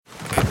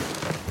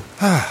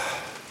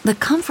The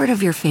comfort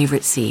of your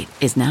favorite seat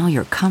is now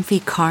your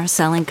comfy car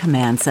selling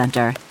command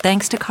center,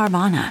 thanks to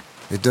Carvana.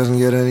 It doesn't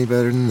get any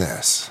better than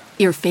this.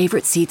 Your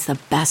favorite seat's the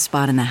best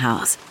spot in the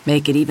house.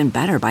 Make it even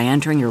better by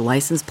entering your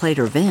license plate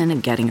or VIN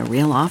and getting a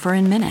real offer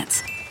in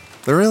minutes.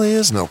 There really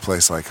is no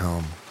place like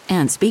home.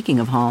 And speaking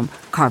of home,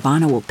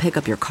 Carvana will pick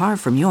up your car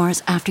from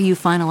yours after you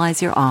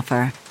finalize your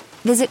offer.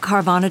 Visit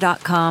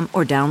Carvana.com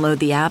or download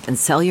the app and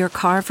sell your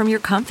car from your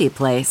comfy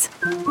place.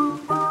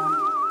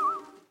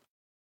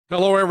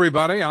 Hello,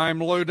 everybody.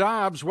 I'm Lou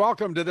Dobbs.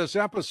 Welcome to this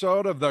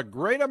episode of the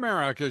Great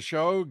America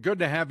Show. Good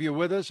to have you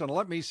with us. And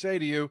let me say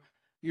to you,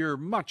 you're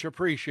much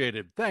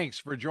appreciated. Thanks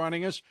for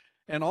joining us.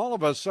 And all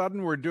of a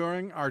sudden, we're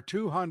doing our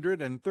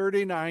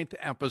 239th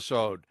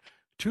episode.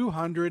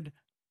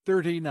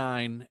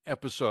 239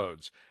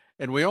 episodes.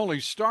 And we only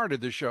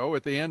started the show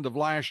at the end of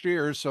last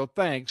year, so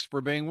thanks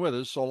for being with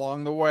us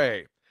along the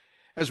way.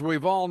 As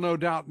we've all no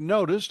doubt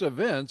noticed,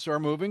 events are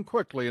moving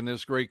quickly in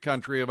this great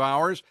country of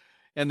ours,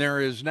 and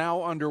there is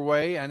now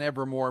underway an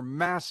ever more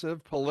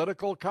massive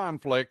political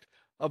conflict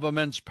of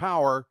immense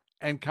power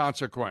and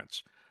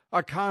consequence.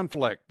 A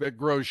conflict that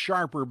grows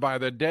sharper by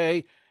the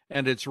day,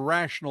 and its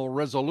rational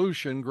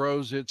resolution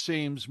grows, it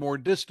seems, more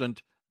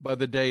distant by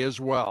the day as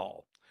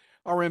well.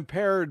 Our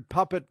impaired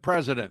puppet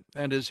president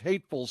and his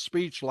hateful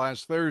speech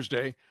last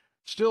Thursday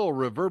still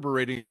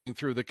reverberating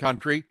through the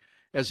country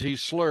as he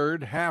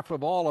slurred half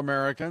of all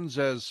Americans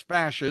as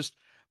fascist.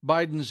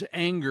 Biden's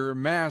anger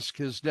masked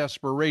his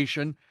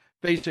desperation,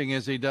 facing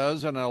as he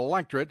does an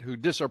electorate who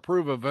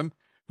disapprove of him,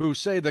 who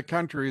say the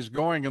country is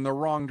going in the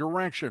wrong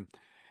direction.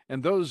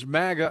 And those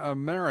MAGA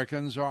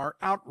Americans are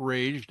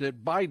outraged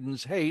at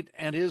Biden's hate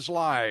and his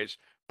lies,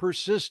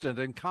 persistent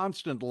and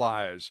constant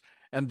lies,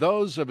 and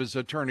those of his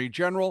attorney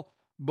general,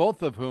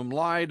 both of whom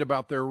lied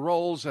about their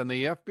roles in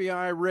the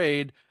FBI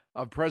raid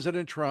of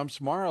President Trump's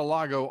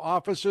Mar-A-Lago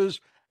offices,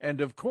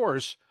 and of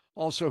course,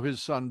 also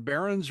his son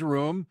Barron's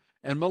room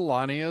and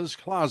Melania's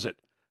closet.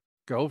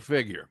 Go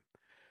figure.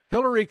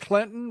 Hillary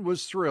Clinton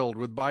was thrilled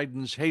with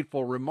Biden's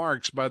hateful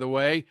remarks, by the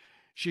way.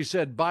 She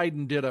said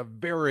Biden did a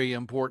very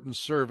important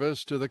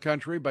service to the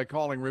country by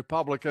calling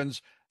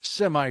Republicans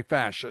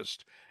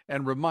semi-fascist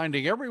and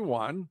reminding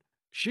everyone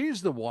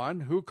she's the one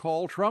who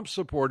called Trump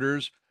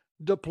supporters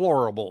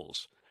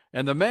deplorables.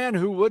 And the man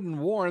who wouldn't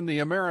warn the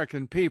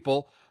American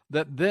people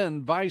that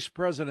then Vice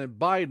President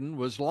Biden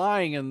was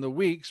lying in the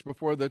weeks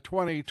before the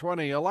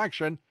 2020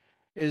 election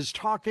is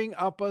talking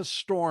up a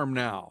storm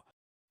now.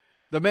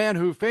 The man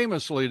who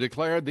famously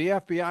declared the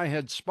FBI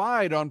had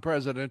spied on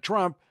President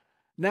Trump,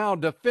 now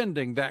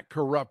defending that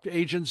corrupt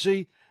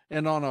agency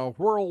and on a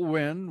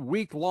whirlwind,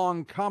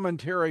 week-long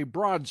commentary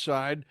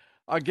broadside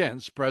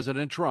against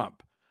President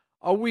Trump.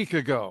 A week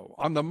ago,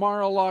 on the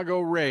Mar-A-Lago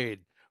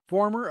raid,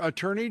 former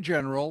Attorney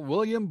General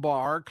William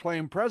Barr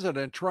claimed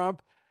President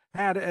Trump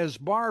had, as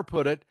Barr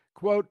put it,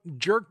 quote,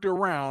 jerked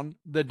around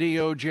the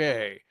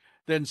DOJ,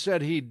 then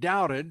said he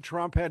doubted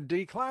Trump had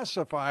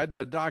declassified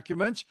the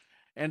documents,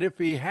 and if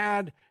he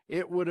had,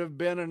 it would have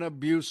been an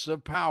abuse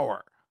of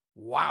power.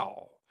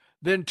 Wow.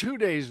 Then 2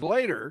 days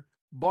later,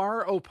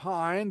 Barr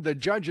opined the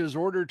judge's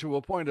order to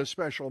appoint a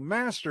special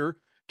master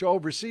to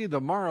oversee the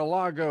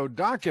Mar-a-Lago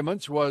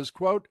documents was,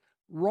 quote,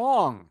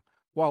 wrong,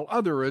 while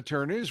other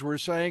attorneys were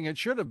saying it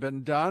should have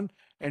been done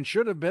and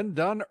should have been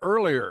done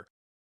earlier.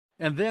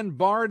 And then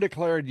Barr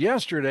declared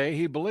yesterday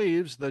he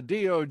believes the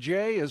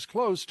DOJ is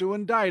close to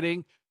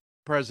indicting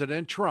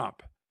President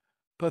Trump.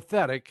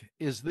 Pathetic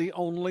is the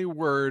only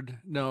word.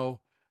 No,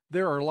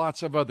 there are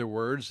lots of other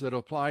words that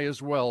apply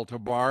as well to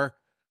Barr.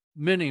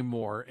 Many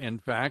more, in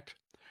fact.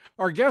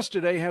 Our guest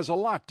today has a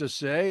lot to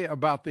say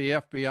about the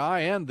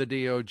FBI and the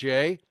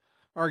DOJ.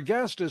 Our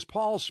guest is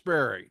Paul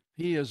Sperry.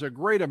 He is a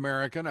great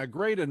American, a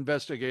great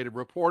investigative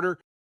reporter.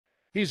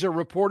 He's a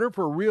reporter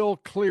for Real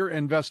Clear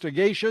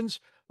Investigations,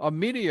 a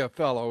media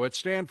fellow at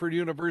Stanford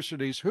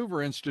University's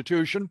Hoover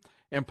Institution.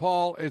 And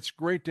Paul, it's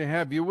great to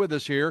have you with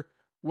us here.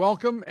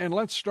 Welcome, and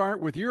let's start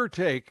with your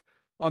take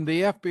on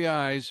the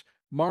FBI's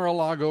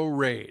Mar-a-Lago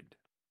raid.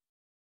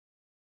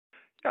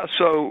 Yeah,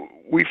 so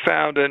we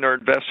found in our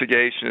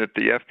investigation that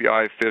the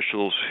FBI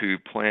officials who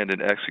planned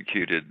and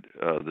executed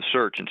the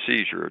search and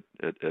seizure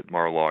at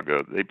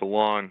Mar-a-Lago, they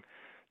belong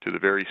to the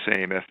very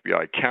same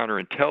FBI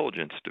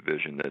counterintelligence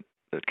division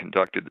that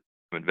conducted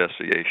the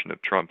investigation of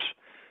Trump's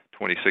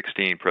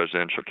 2016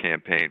 presidential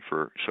campaign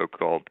for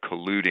so-called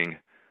colluding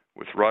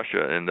with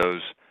Russia, and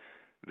those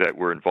that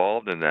were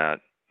involved in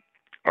that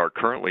are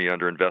currently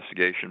under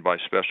investigation by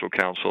Special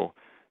Counsel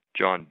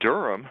John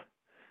Durham.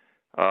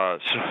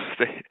 So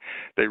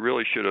they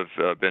really should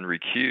have been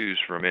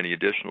recused from any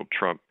additional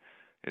Trump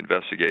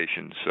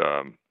investigations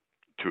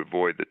to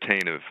avoid the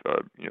taint of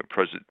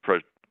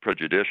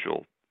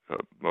prejudicial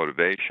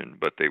motivation,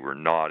 but they were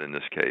not in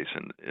this case.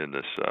 In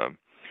this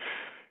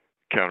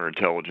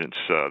counterintelligence,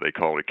 they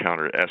call it a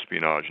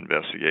counter-espionage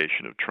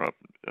investigation of Trump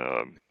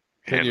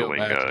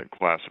handling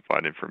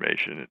classified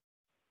information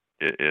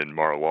in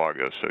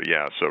Mar-a-Lago. So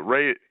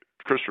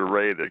Christopher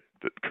Wray, the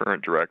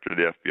current director of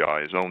the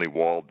FBI, has only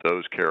walled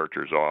those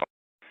characters off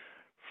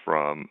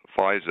from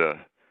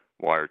FISA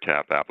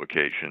wiretap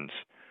applications,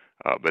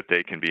 but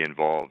they can be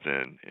involved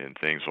in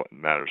things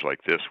matters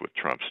like this with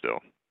Trump still.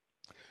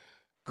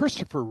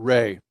 Christopher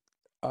Wray,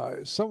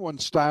 someone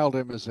styled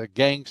him as a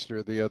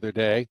gangster the other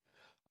day.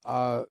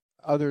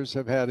 Others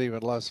have had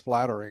even less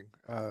flattering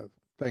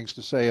things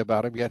to say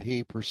about him, yet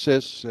he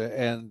persists,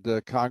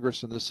 and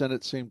Congress and the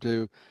Senate seem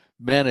to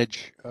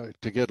manage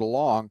to get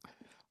along.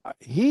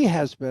 He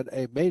has been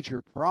a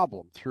major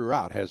problem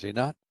throughout, has he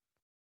not?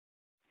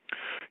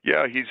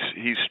 Yeah,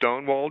 he's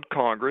stonewalled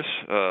Congress,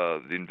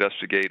 the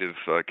investigative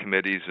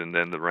committees, and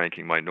then the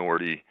ranking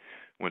minority.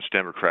 Once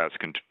Democrats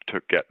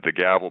took the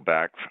gavel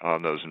back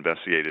on those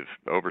investigative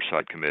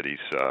oversight committees,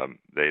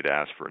 they'd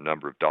asked for a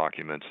number of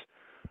documents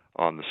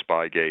on the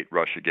Spygate,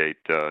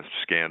 Russiagate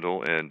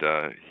scandal, and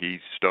he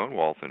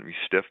stonewalled them. He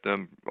stiffed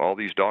them, all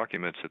these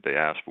documents that they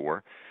asked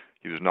for.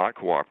 He was not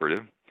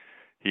cooperative.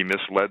 He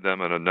misled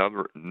them on a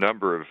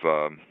number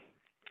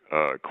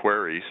of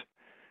queries,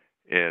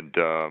 and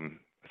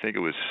I think it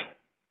was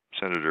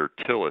Senator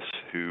Tillis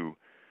who,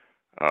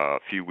 a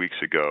few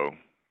weeks ago,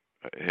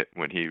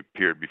 when he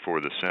appeared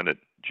before the Senate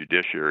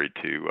Judiciary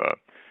to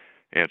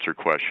answer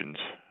questions,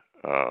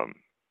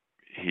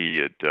 he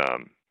had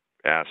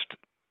asked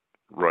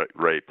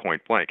Ray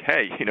point blank,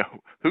 "Hey,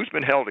 who's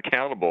been held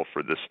accountable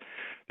for this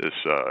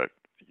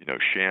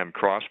sham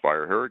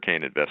Crossfire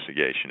hurricane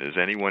investigation? Has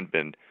anyone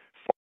been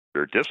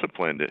fired or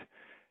disciplined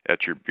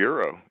at your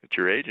bureau, at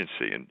your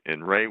agency?"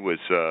 And Ray was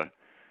the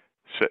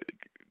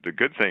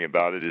good thing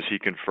about it is he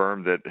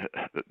confirmed that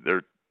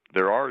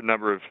there are a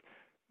number of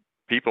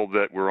people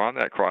that were on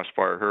that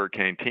Crossfire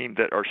hurricane team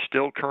that are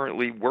still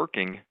currently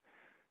working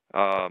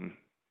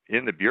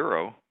in the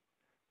bureau,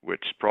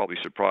 which probably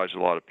surprised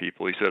a lot of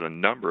people. He said a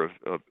number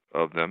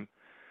of them,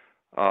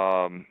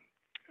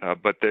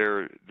 but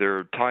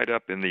they're tied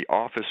up in the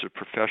Office of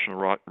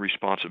Professional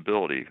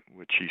Responsibility,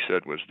 which he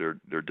said was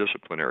their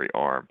disciplinary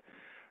arm.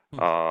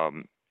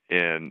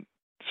 And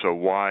so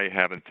why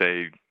haven't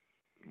they?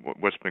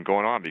 What's been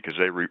going on? Because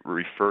they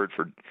referred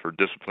for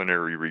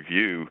disciplinary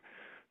review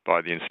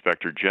by the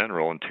Inspector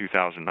General in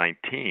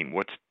 2019.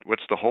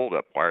 What's the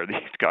holdup? Why are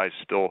these guys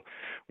still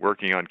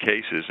working on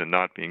cases and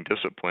not being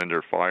disciplined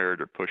or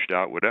fired or pushed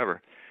out,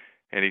 whatever?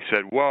 And he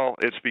said, well,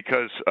 it's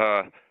because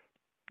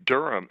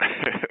Durham,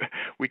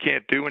 we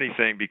can't do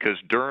anything because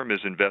Durham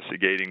is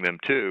investigating them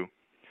too.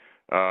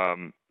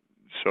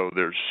 So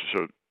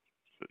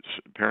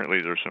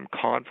apparently there's some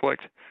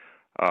conflict.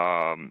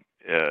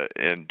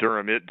 And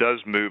Durham, it does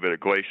move at a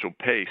glacial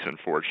pace,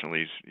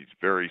 unfortunately. He's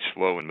very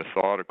slow and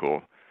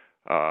methodical.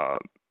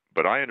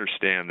 But I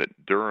understand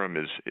that Durham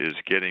is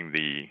getting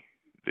the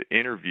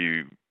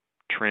interview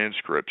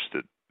transcripts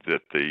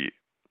that the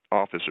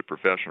Office of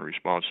Professional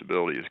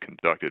Responsibility has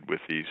conducted with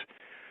these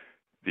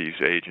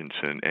agents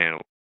and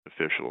analyst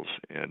officials,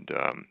 and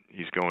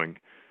he's going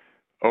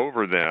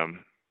over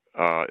them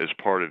as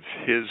part of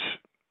his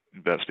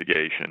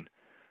investigation.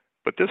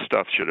 But this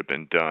stuff should have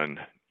been done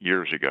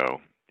years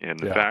ago. And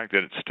the fact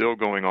that it's still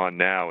going on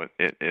now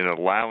and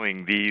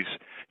allowing these,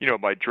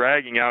 by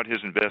dragging out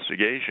his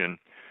investigation,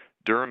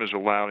 Durham is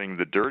allowing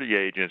the dirty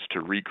agents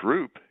to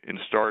regroup and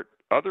start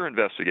other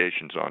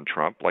investigations on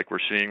Trump, like we're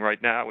seeing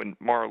right now in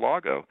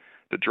Mar-A-Lago,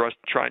 to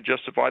try and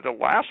justify the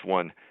last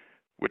one,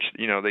 which,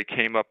 they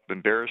came up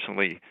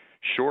embarrassingly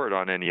short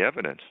on any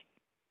evidence.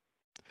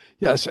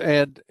 Yes,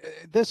 and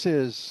this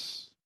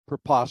is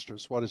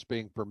preposterous, what is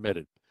being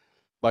permitted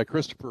by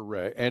Christopher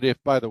Wray. And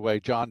if, by the way,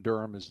 John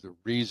Durham is the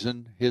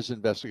reason, his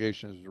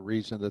investigation is the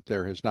reason that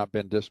there has not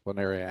been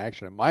disciplinary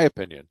action, in my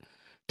opinion,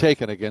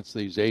 taken against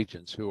these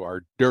agents who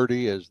are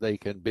dirty as they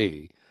can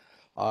be,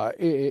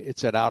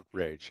 it's an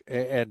outrage.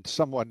 And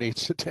someone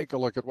needs to take a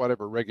look at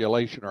whatever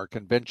regulation or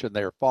convention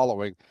they're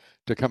following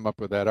to come up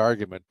with that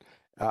argument.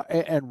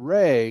 And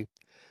Ray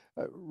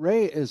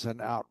is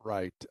an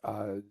outright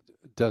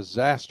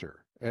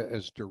disaster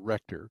as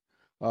director.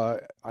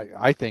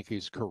 I think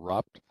he's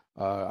corrupt.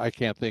 I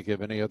can't think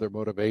of any other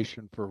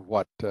motivation for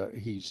what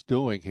he's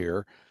doing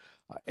here.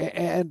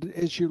 And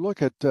as you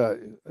look at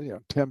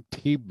Tim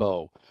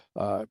Tebow,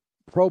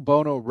 pro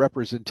bono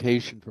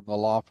representation from the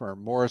law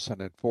firm Morrison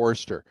and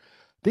Forster,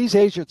 these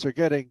agents are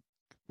getting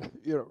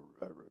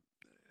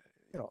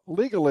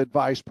legal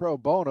advice pro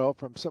bono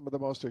from some of the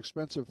most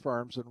expensive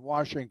firms in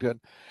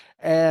Washington,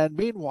 and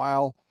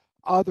meanwhile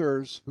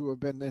others who have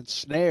been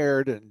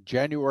ensnared in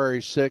January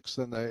 6th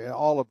and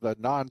all of the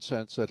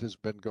nonsense that has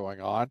been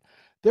going on,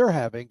 they're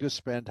having to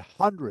spend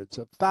hundreds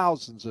of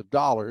thousands of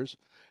dollars.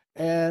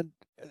 And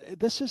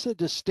this is a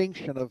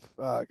distinction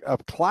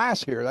of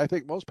class here. I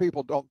think most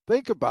people don't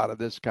think about in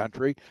this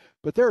country,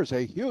 but there's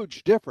a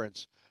huge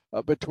difference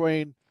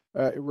between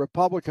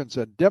Republicans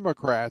and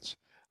Democrats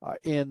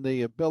in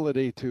the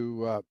ability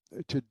to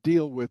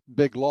deal with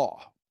big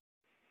law.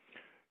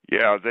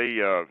 Yeah, they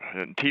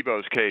in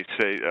Tebow's case,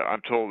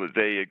 I'm told that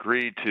they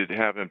agreed to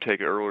have him take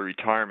an early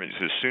retirement.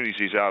 As soon as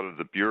he's out of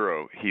the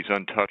bureau, he's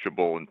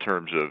untouchable in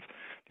terms of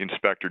the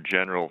Inspector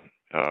General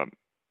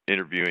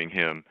interviewing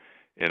him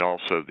and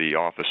also the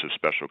Office of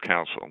Special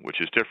Counsel,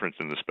 which is different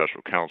than the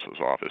Special Counsel's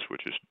office,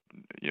 which is,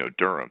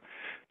 Durham.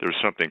 There's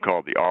something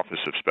called the Office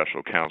of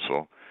Special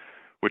Counsel,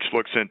 which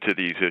looks into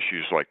these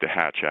issues like the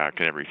Hatch Act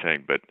and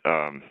everything. But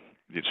the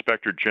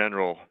Inspector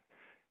General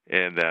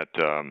and that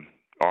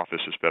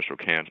Office of Special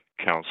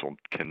Counsel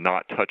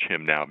cannot touch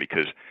him now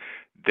because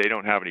they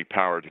don't have any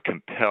power to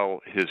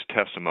compel his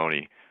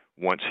testimony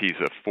once he's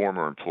a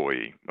former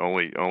employee.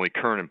 Only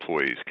current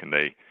employees can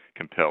they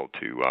compel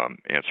to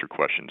answer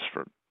questions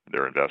for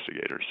their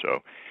investigators. So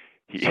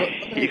this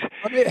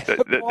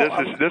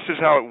is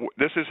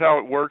how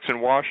it works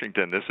in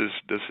Washington. This is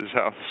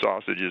how the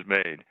sausage is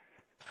made.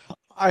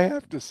 I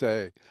have to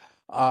say,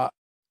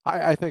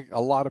 I think a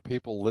lot of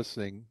people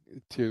listening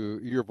to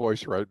your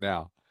voice right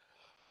now,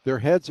 their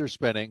heads are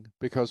spinning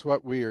because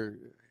what we are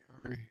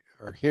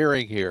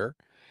hearing here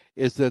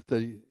is that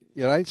the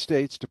United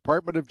States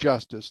Department of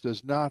Justice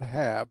does not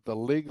have the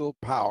legal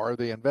power,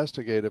 the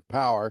investigative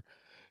power,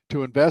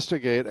 to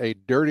investigate a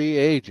dirty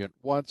agent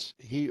once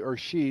he or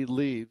she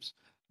leaves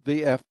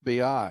the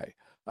FBI.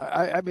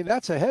 I mean,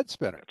 that's a head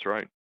spinner. That's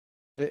right.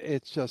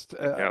 It's just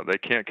they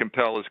can't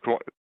compel his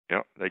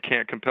they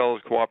can't compel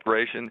his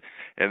cooperation,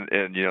 and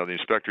the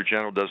Inspector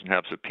General doesn't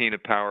have subpoena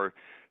power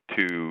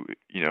to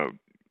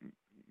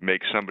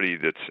make somebody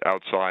that's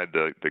outside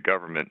the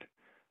government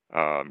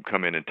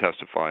come in and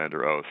testify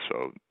under oath.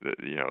 So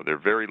they're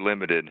very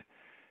limited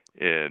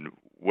in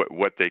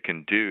what they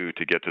can do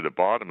to get to the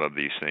bottom of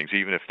these things,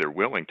 even if they're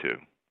willing to.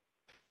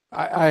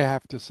 I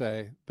have to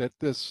say that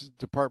this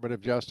Department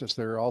of Justice,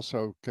 there are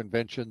also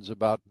conventions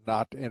about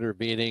not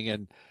intervening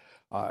in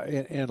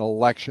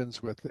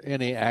elections with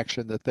any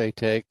action that they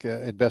take,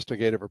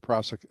 investigative or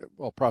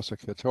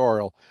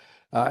prosecutorial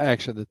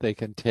action that they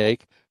can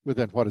take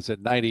within,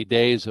 90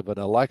 days of an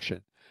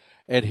election.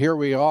 And here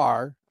we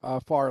are,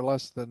 far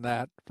less than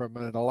that from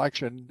an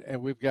election,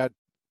 and we've got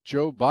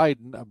Joe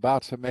Biden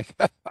about to make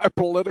a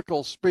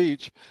political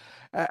speech.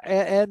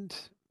 And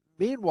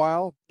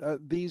meanwhile,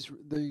 these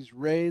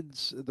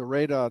raids, the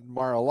raid on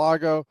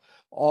Mar-A-Lago,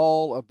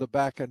 all of the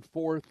back and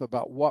forth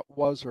about what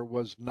was or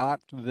was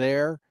not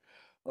there.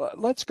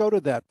 Let's go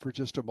to that for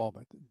just a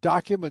moment.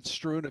 Documents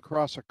strewn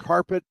across a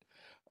carpet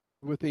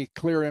with the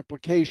clear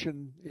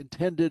implication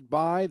intended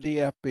by the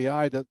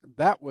FBI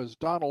that was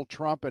Donald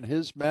Trump and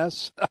his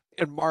mess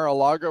in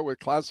Mar-a-Lago with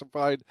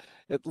classified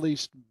at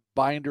least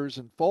binders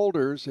and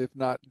folders, if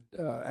not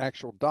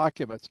actual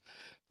documents.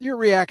 Your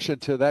reaction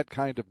to that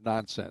kind of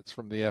nonsense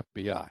from the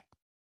FBI?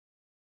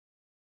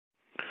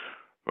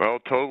 Well,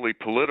 totally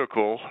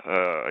political.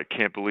 I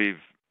can't believe,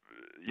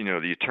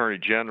 the Attorney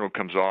General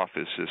comes off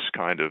as this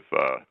kind of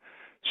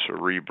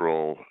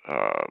cerebral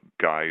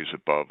guy who's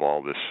above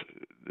all this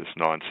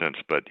nonsense,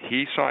 but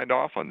he signed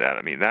off on that.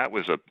 I mean,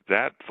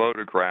 that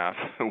photograph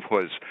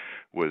was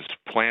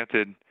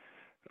planted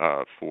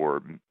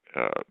for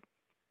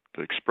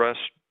the express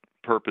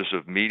purpose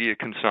of media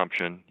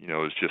consumption. It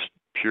was just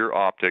pure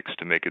optics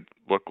to make it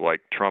look like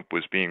Trump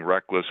was being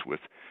reckless with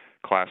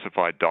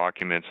classified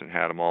documents and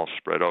had them all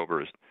spread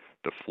over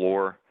the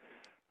floor,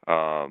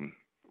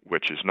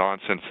 which is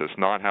nonsense. That's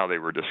not how they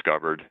were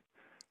discovered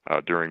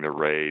during the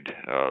raid.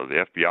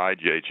 The FBI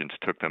agents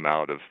took them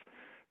out of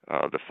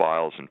the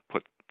files and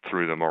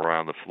threw them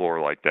around the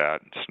floor like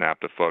that, and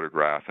snapped a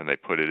photograph, and they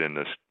put it in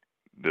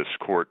this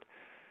court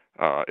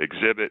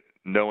exhibit,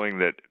 knowing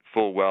that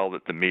full well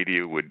that the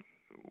media would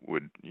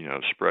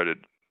spread it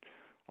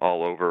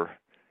all over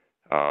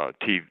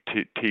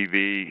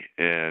TV,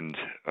 and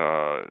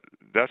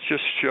that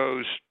just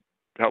shows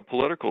how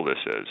political this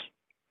is.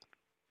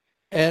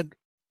 And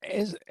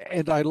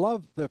I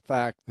love the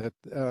fact that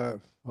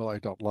I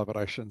don't love it.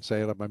 I shouldn't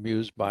say it. I'm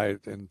amused by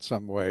it in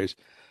some ways.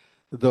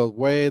 The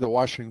way the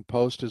Washington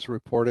Post is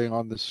reporting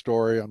on this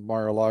story on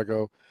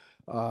Mar-a-Lago,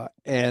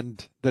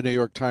 and the New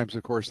York Times,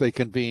 of course, they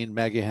convene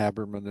Maggie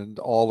Haberman and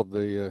all of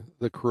the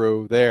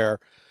crew there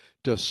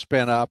to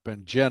spin up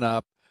and gin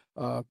up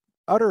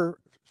utter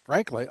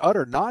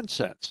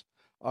nonsense.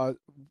 And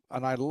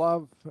I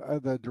love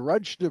the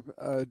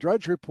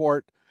Drudge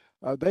report.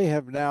 They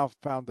have now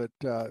found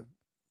that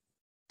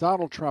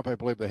Donald Trump, I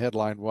believe the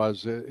headline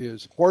was,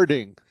 is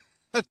hoarding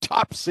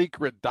top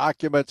secret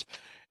documents.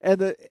 And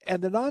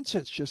the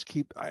nonsense just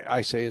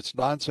I say it's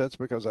nonsense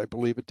because I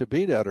believe it to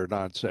be utter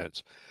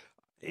nonsense.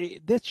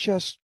 It's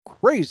just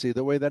crazy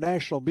the way the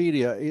national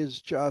media is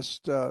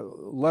just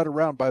led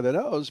around by the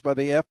nose by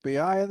the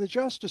FBI and the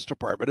Justice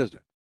Department, isn't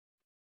it?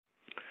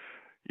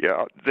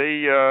 Yeah,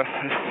 they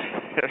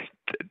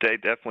they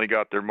definitely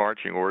got their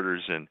marching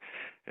orders, and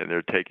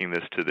they're taking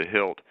this to the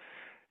hilt.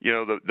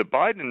 The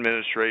Biden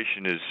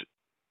administration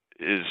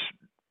is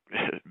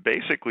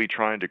basically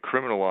trying to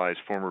criminalize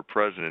former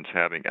presidents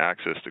having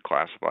access to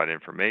classified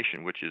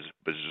information, which is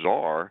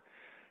bizarre,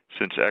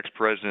 since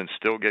ex-presidents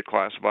still get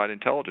classified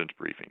intelligence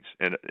briefings,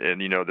 and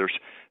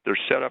they're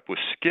set up with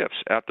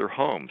SCIFs at their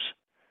homes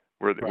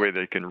where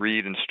they can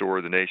read and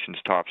store the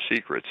nation's top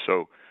secrets.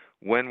 So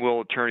when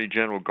will Attorney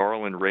General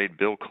Garland raid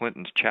Bill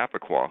Clinton's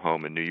Chappaqua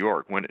home in New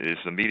York? When is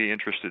the media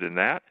interested in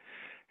that?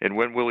 And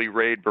when will he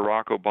raid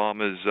Barack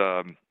Obama's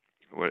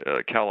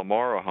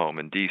Calamara home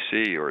in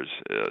D.C. or his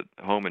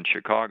home in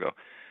Chicago.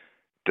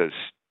 Does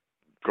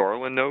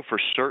Garland know for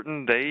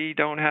certain they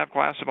don't have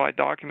classified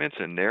documents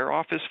in their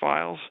office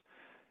files?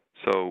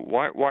 So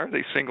why are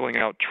they singling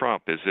out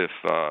Trump as if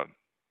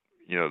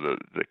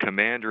the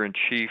commander in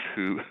chief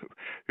who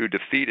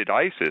defeated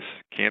ISIS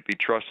can't be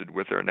trusted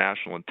with their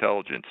national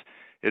intelligence?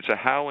 It's a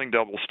howling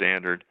double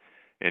standard,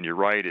 and you're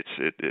right. It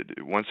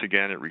once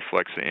again it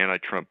reflects the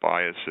anti-Trump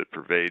bias that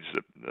pervades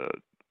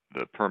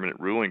the permanent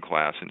ruling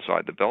class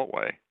inside the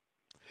Beltway.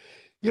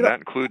 And that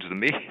includes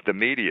the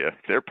media.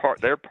 They're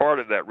part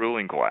of that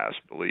ruling class.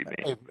 Believe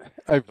me,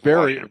 a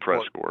very Washington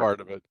Press important Corps.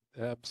 part of it.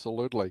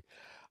 Absolutely.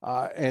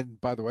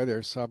 And by the way,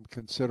 there's some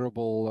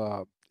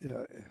considerable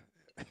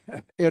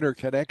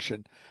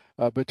interconnection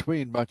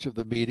between much of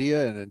the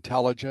media and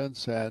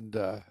intelligence, and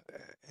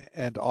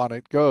on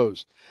it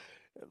goes.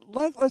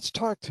 Let's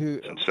talk to.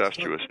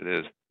 Incestuous it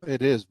is.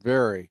 It is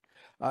very.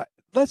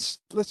 Let's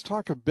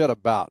talk a bit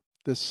about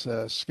this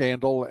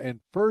scandal,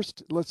 and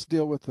first let's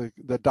deal with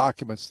the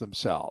documents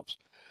themselves.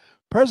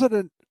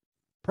 President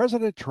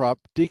Trump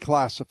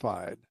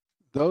declassified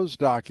those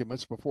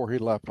documents before he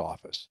left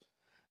office.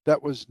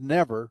 That was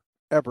never,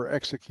 ever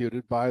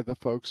executed by the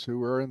folks who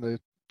were in the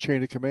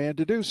chain of command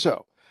to do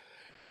so.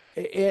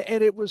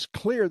 And it was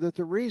clear that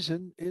the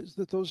reason is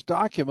that those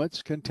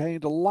documents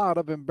contained a lot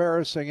of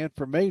embarrassing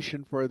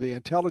information for the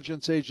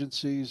intelligence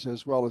agencies,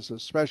 as well as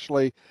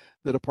especially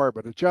the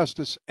Department of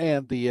Justice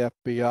and the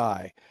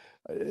FBI.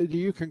 Do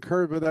you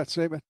concur with that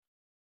statement?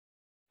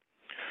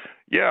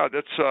 Yeah,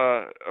 that's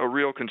a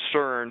real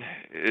concern.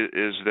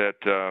 Is that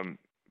the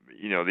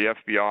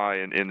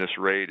FBI in this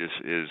raid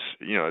is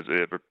they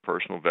have a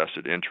personal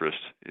vested interest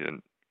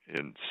in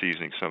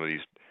seizing some of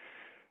these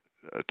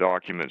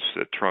documents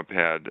that Trump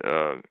had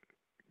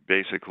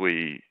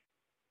basically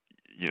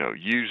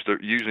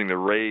using the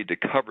raid to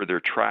cover their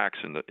tracks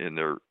in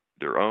their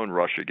own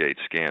Russiagate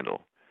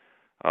scandal.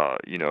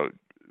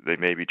 They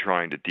may be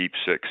trying to deep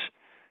six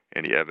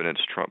any evidence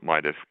Trump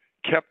might have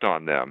kept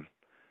on them.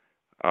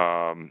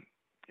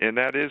 And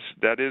that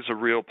is a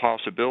real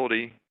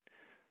possibility,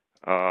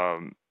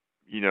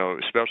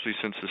 especially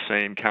since the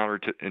same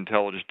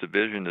counterintelligence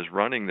division is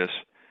running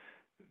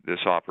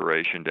this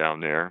operation down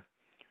there.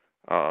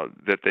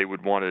 That they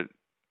would want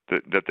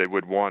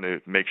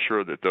to make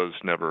sure that those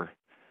never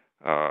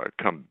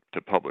come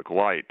to public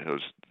light.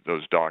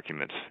 Those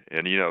documents,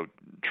 and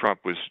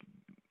Trump was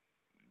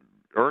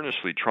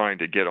earnestly trying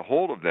to get a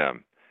hold of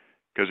them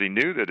because he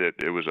knew that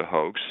it was a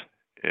hoax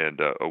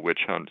and a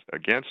witch hunt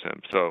against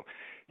him. So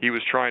he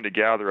was trying to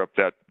gather up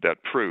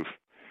that proof,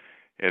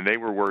 and they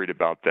were worried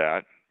about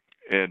that.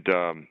 And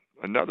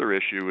another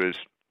issue is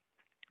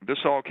this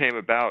all came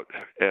about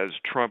as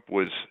Trump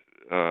was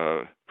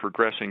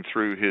progressing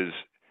through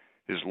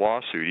his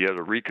lawsuit. He had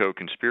a RICO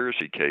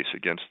conspiracy case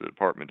against the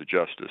Department of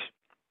Justice,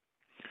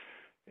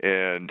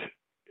 and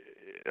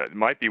it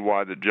might be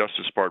why the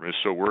Justice Department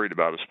is so worried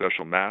about a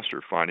special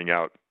master finding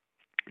out,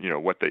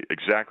 what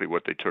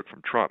they took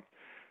from Trump.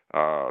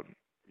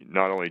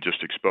 Not only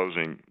just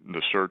exposing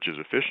the search as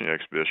a fishing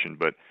expedition,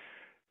 but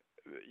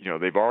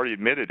they've already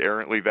admitted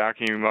errantly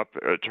vacuuming up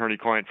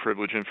attorney-client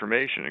privilege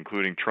information,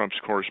 including Trump's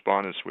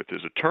correspondence with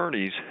his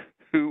attorneys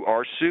who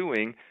are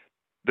suing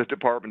the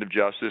Department of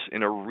Justice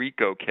in a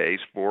RICO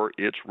case for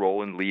its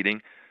role in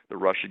leading the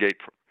Russiagate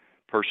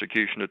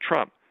persecution of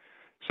Trump.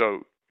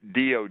 So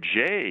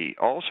DOJ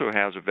also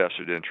has a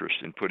vested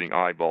interest in putting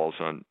eyeballs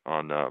on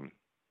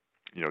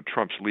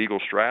Trump's legal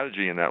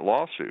strategy in that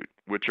lawsuit,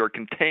 which are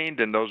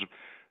contained in those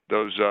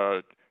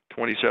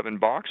 27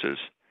 boxes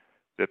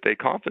that they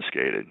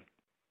confiscated.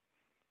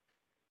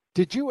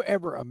 Did you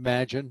ever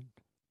imagine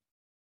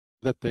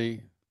that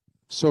the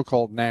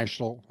so-called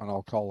national, and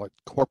I'll call it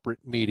corporate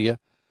media,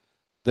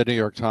 the New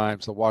York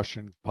Times, the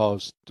Washington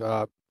Post,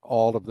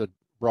 all of the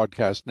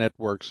broadcast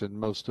networks and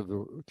most of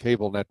the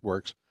cable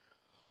networks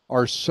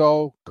are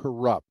so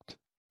corrupt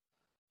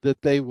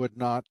that they would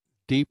not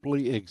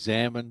deeply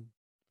examine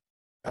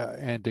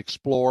and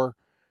explore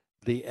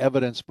the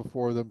evidence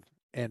before them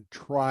and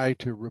try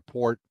to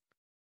report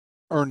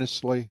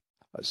earnestly,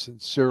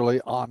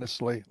 sincerely,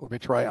 honestly, let me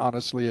try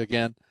honestly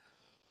again,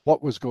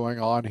 what was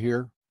going on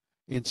here?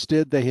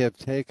 Instead, they have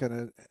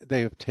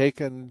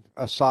taken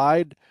a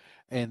side,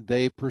 and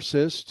they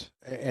persist,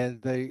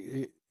 and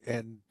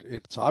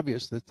it's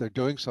obvious that they're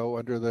doing so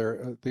under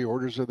the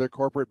orders of their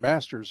corporate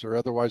masters, or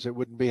otherwise it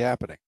wouldn't be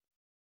happening.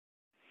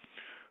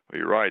 Well,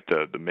 you're right.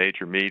 The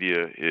major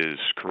media is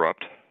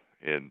corrupt,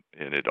 and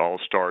it all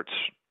starts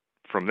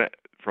from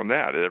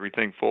that.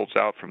 Everything folds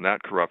out from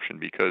that corruption,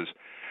 because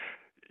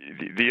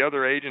the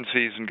other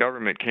agencies in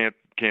government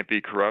can't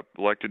be corrupt.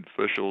 Elected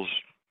officials,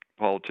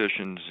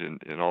 politicians,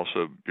 and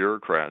also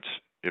bureaucrats,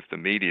 if the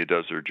media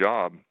does their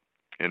job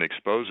and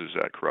exposes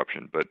that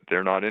corruption. But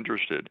they're not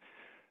interested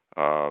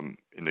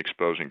in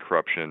exposing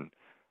corruption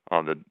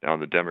on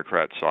the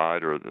Democrat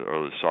side or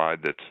the side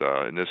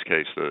that's in this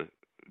case the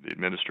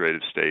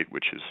administrative state,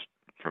 which is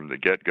from the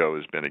get-go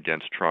has been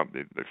against Trump.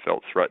 They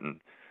felt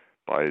threatened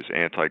by his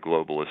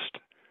anti-globalist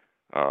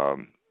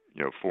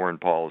foreign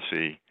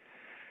policy.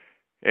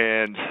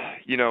 And,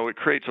 it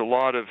creates a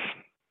lot of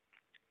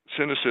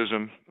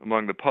cynicism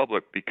among the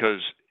public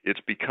because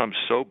it's become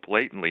so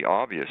blatantly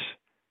obvious,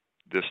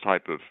 this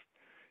type of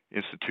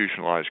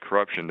institutionalized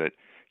corruption, that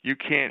you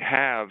can't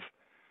have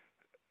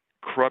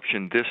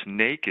corruption this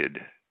naked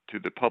to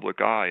the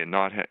public eye and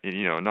not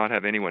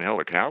have anyone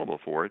held accountable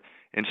for it,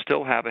 and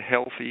still have a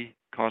healthy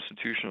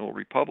constitutional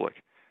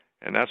republic.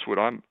 And that's what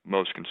I'm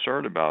most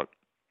concerned about,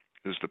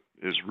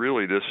 is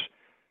really this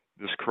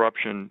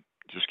corruption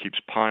just keeps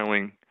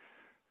piling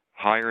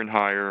higher and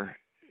higher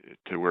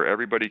to where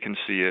everybody can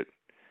see it,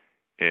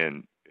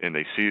 and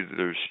they see that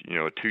there's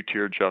a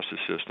two-tier justice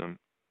system,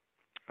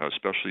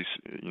 especially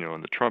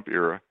in the Trump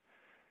era,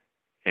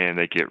 and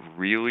they get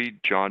really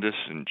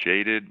jaundiced and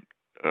jaded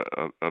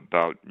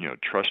about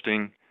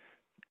trusting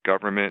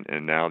government,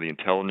 and now the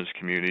intelligence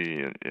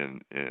community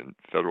and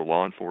federal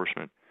law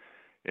enforcement,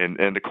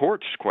 and the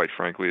courts, quite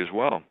frankly, as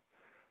well.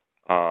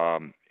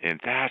 And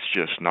that's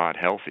just not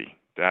healthy.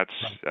 That's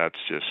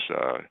just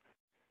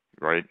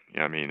right.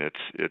 I mean,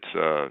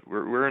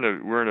 we're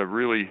in a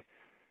really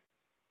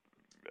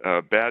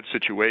bad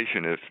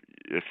situation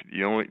if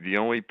the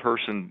only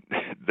person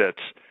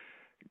that's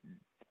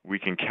we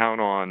can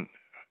count on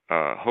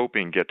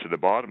hoping get to the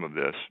bottom of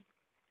this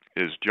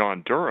is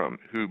John Durham,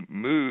 who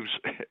moves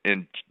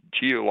in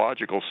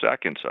geological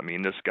seconds. I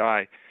mean, this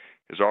guy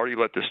has already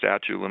let the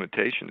statute of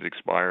limitations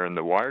expire in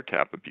the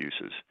wiretap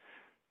abuses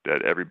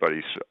that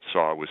everybody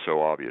saw was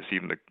so obvious.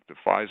 Even the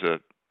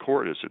FISA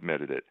court has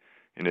admitted it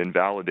and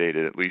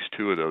invalidated at least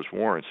two of those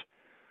warrants.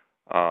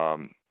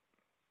 So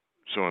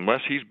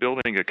unless he's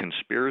building a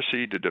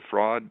conspiracy to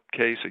defraud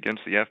case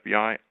against the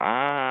FBI,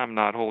 I'm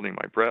not holding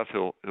my breath.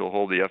 He'll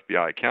hold the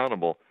FBI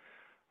accountable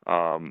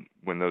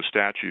when those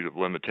statute of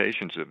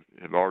limitations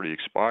have already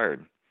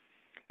expired.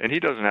 And he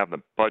doesn't have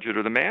the budget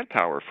or the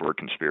manpower for a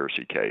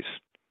conspiracy case.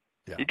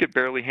 Yeah. He could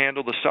barely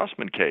handle the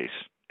Sussman case,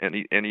 and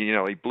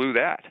he blew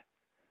that.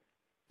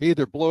 He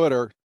either blew it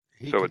or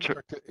he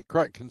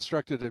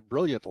constructed it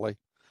brilliantly.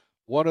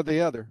 One or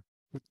the other.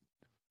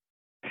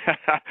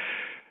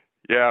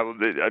 Yeah,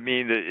 I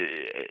mean,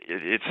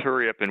 it's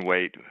hurry up and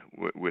wait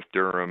with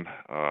Durham.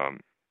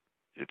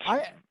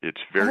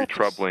 It's very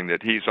troubling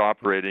that he's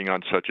operating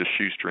on such a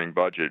shoestring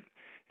budget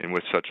and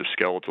with such a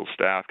skeletal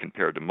staff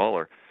compared to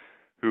Mueller,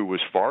 who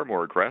was far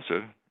more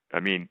aggressive. I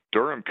mean,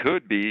 Durham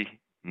could be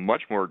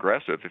much more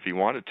aggressive if he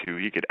wanted to.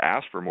 He could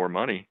ask for more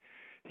money.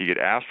 He could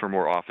ask for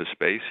more office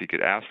space. He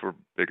could ask for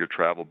bigger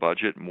travel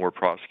budget, more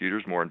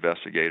prosecutors, more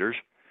investigators.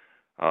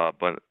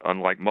 But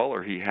unlike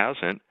Mueller, he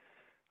hasn't.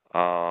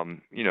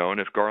 And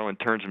if Garland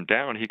turns him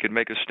down, he could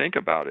make a stink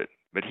about it.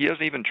 But he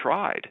hasn't even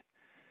tried.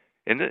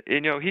 And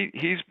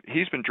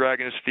he's been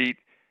dragging his feet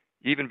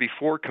even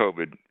before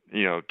COVID.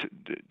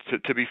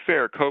 To be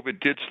fair, COVID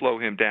did slow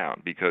him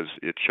down because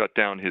it shut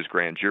down his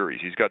grand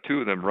juries. He's got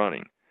two of them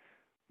running,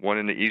 one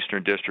in the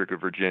Eastern District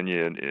of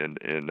Virginia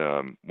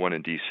and one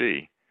in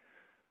D.C.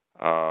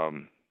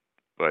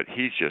 But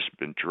he's just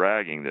been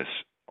dragging this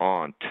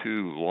on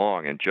too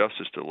long, and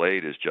justice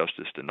delayed is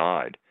justice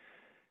denied.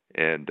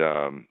 And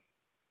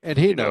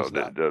he knows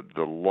that.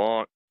 The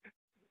long.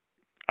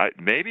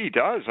 Maybe he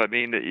does. I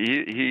mean,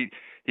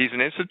 he's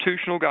an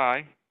institutional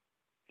guy.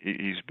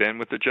 He's been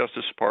with the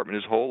Justice Department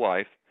his whole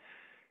life,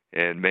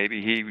 and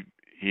maybe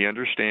he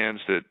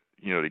understands that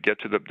to get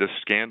to this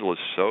scandal is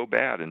so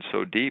bad and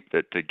so deep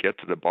that to get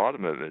to the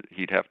bottom of it,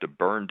 he'd have to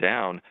burn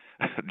down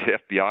the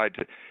FBI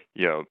to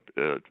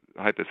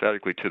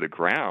hypothetically to the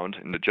ground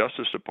in the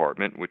Justice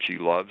Department, which he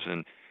loves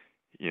and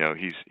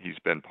he's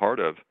been part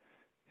of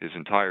his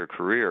entire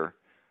career.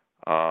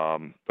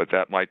 But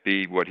that might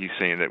be what he's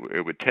saying that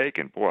it would take.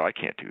 And boy, I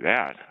can't do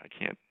that. I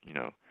can't,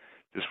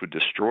 this would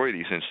destroy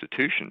these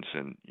institutions.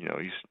 And,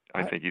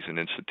 I think he's an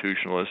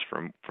institutionalist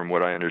from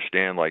what I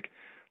understand, like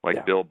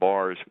yeah. Bill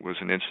Barr was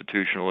an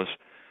institutionalist.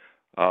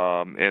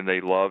 And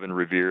they love and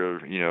revere,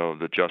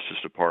 the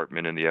Justice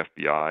Department and the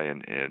FBI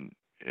and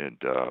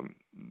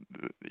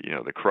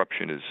the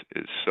corruption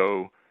is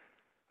so,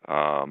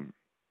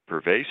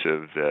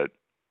 pervasive that,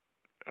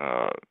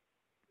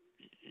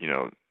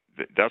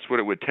 that's what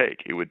it would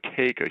take. It would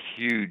take a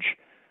huge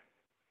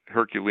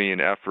Herculean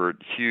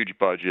effort, huge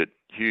budget,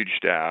 huge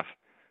staff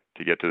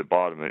to get to the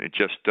bottom, and it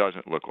just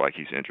doesn't look like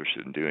he's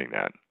interested in doing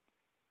that.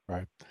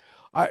 Right.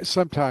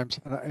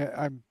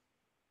 I'm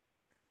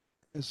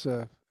as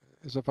a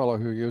fellow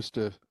who used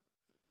to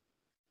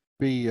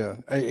be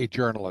a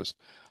journalist,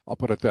 I'll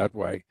put it that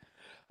way.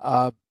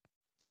 I'm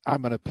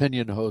an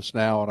opinion host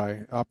now, and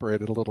I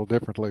operate it a little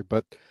differently.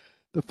 But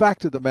the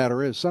fact of the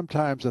matter is,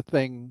 sometimes a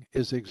thing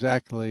is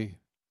exactly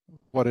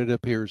what it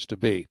appears to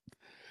be.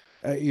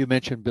 You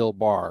mentioned Bill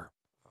Barr.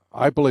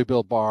 I believe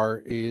Bill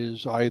Barr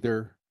is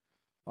either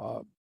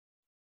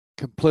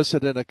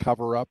complicit in a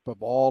cover-up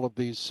of all of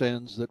these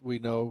sins that we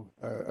know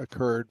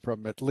occurred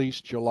from at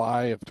least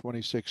July of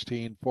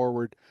 2016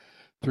 forward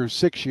through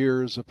 6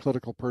 years of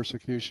political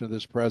persecution of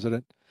this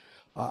president.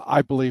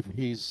 I believe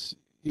he's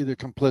either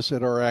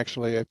complicit or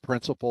actually a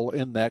principal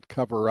in that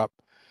cover-up.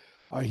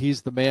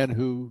 He's the man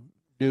who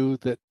knew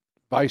that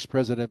Vice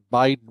President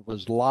Biden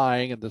was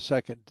lying in the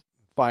second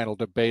final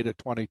debate of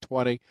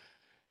 2020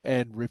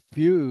 and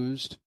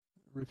refused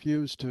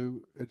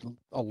to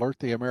alert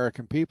the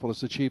American people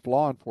as the chief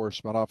law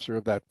enforcement officer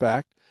of that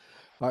fact,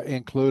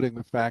 including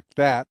the fact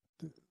that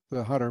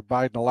the Hunter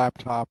Biden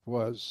laptop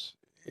was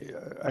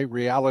a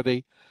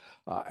reality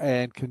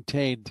and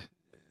contained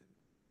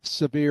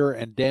severe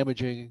and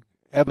damaging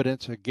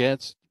evidence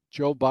against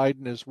Joe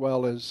Biden as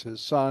well as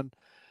his son,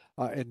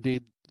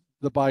 indeed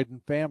the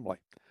Biden family.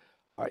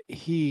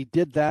 He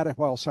did that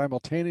while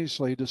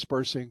simultaneously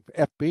dispersing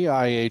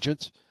FBI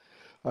agents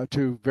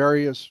to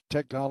various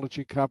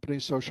technology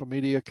companies, social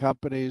media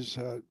companies,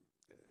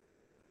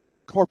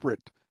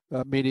 corporate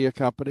media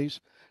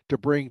companies to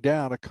bring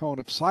down a cone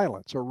of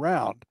silence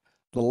around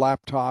the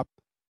laptop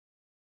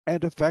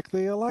and affect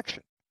the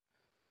election.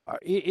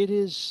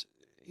 It's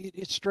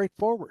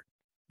straightforward.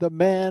 The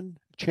man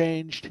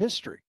changed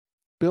history.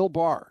 Bill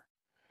Barr.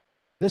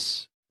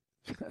 This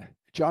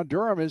John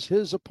Durham is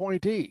his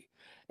appointee,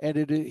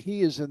 and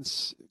he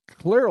is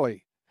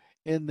clearly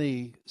in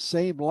the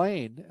same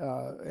lane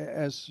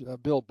as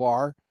Bill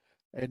Barr,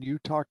 and you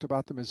talked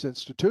about them as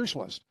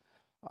institutionalists.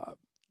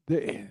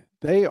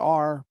 They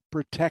are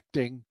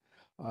protecting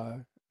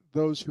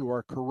those who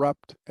are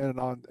corrupt and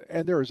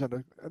there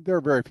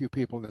are very few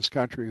people in this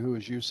country who,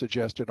 as you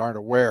suggested, aren't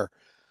aware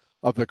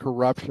of the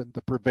corruption,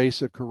 the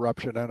pervasive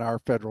corruption in our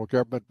federal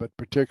government, but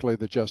particularly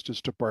the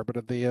Justice Department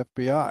and the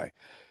FBI.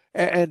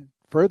 And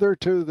further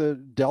to the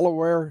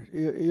Delaware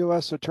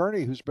U.S.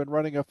 attorney who's been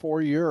running a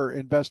 4-year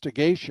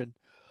investigation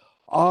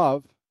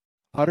of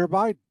Hunter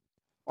Biden.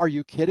 Are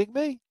you kidding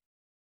me?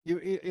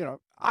 You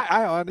know,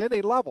 I on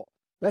any level,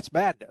 that's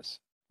madness.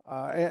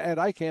 And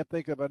I can't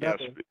think of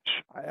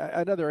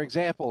another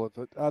example of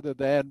it other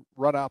than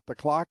run out the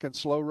clock and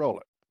slow roll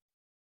it.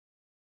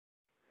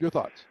 Your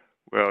thoughts?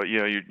 Well, you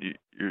know,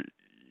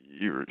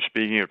 you're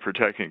speaking of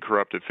protecting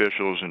corrupt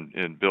officials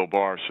and Bill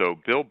Barr. So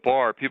Bill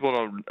Barr, people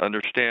don't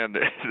understand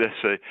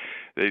this.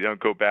 They don't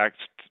go back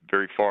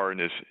very far in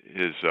his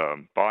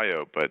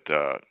bio, but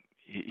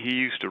he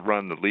used to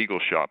run the legal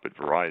shop at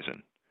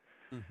Verizon,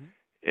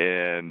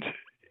 and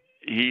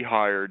he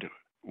hired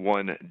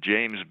one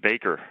James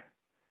Baker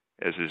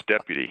as his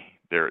deputy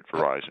there at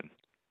Verizon.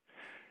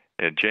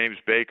 And James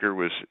Baker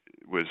was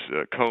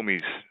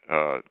Comey's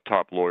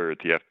top lawyer at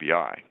the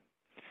FBI.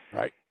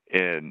 Right.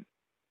 And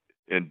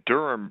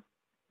Durham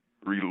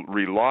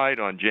relied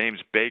on James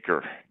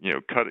Baker, you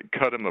know,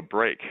 cut him a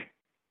break,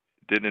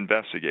 didn't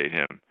investigate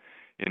him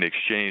in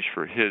exchange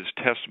for his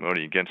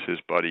testimony against his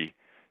buddy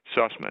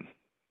Sussman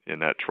in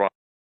that trial.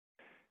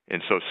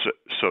 And so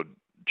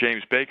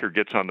James Baker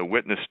gets on the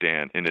witness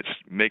stand, and it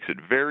makes it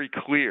very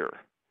clear,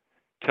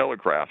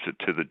 telegraphs it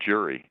to the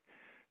jury,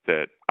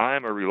 that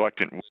I'm a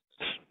reluctant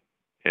witness,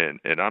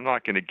 and I'm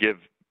not going to give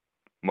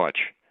much.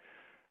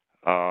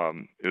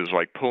 It was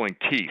like pulling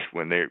teeth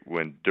when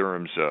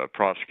Durham's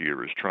prosecutor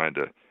was trying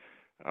to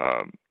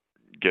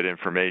get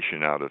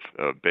information out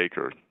of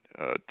Baker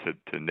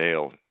to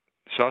nail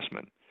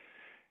Sussman,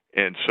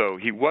 and so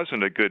he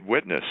wasn't a good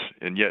witness,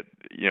 and yet,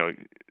 you know,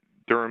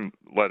 Durham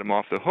let him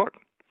off the hook.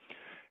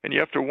 And you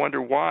have to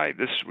wonder why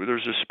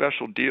there's a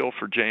special deal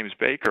for James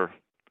Baker,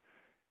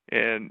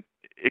 and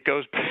it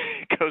goes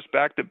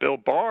back to Bill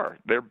Barr.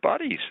 They're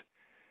buddies,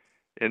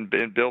 and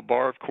Bill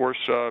Barr, of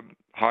course,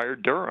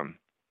 hired Durham.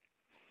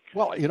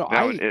 Well, you know,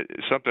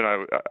 something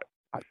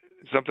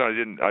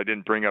I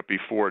didn't bring up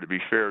before. To be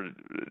fair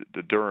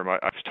to Durham,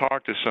 I've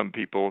talked to some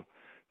people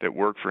that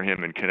work for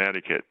him in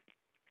Connecticut,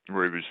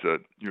 where he was the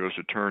U.S.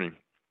 attorney,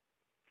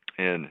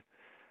 and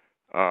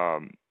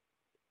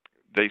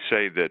they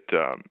say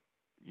that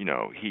you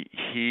know,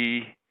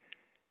 he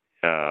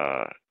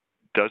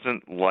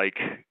doesn't like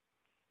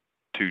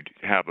to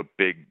have a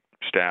big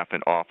staff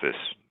in office.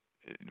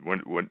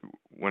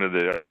 One of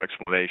the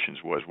explanations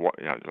was,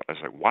 I was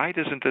like, why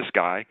doesn't this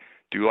guy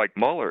do like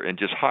Mueller and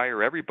just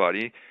hire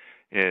everybody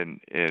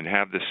and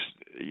have this,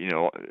 you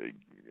know,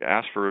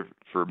 ask for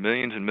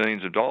millions and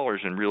millions of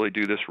dollars and really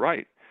do this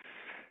right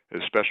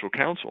as special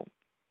counsel?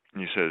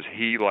 And he says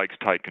he likes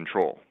tight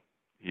control.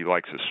 He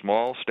likes a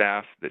small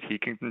staff that he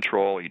can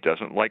control. He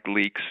doesn't like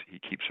leaks. He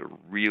keeps a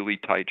really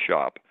tight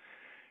shop,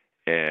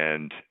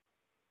 and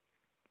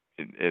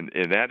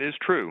that is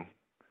true.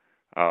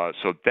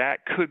 So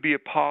that could be a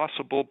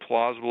possible,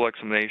 plausible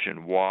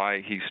explanation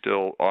why he's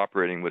still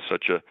operating with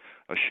such a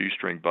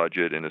shoestring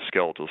budget and a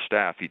skeletal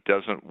staff. He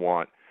doesn't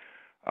want,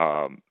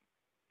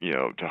 you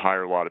know, to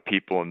hire a lot of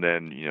people and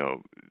then, you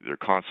know, they're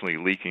constantly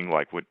leaking,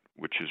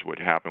 which is what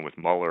happened with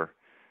Mueller.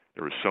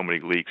 There was so many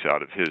leaks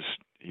out of his.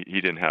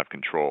 He didn't have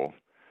control,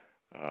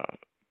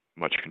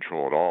 much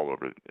control at all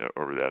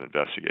over that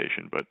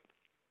investigation. But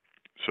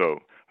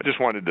so I just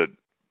wanted to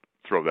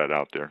throw that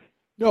out there.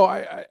 No,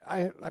 I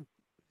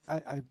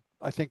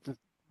think that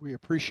we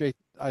appreciate.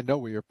 I know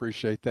we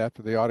appreciate that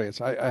for the audience.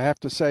 I have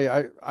to say,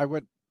 I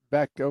went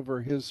back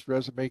over his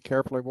resume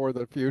carefully more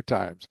than a few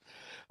times.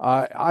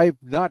 I've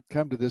not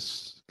come to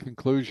this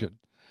conclusion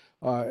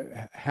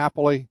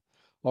happily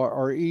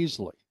or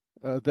easily.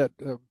 That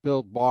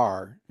Bill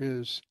Barr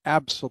is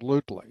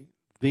absolutely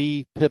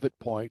the pivot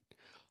point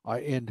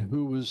in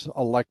who was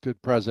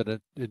elected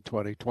president in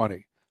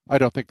 2020. I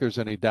don't think there's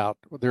any doubt.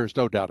 There's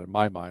no doubt in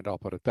my mind. I'll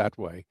put it that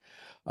way.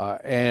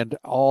 And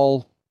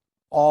all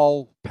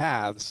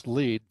paths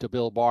lead to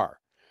Bill Barr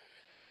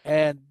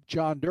and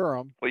John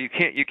Durham. Well, you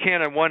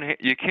can't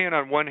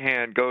on one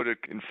hand go to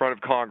in front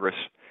of Congress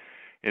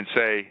and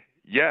say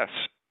yes,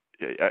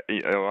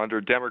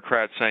 under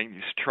Democrats saying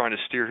he's trying to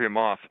steer him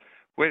off.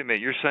 Wait a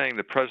minute, you're saying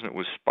the president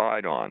was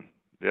spied on.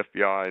 The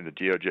FBI and the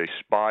DOJ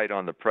spied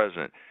on the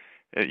president.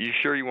 And you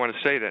sure you want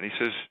to say that? And he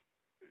says,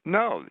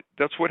 no,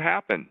 that's what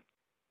happened.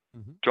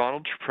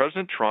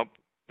 President Trump,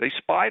 they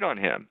spied on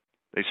him.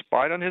 They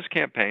spied on his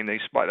campaign. They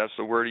spied. That's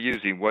the word he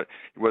used. He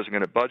wasn't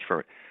going to budge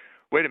from it.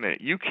 Wait a minute.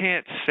 You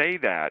can't say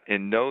that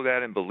and know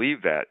that and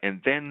believe that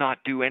and then not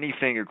do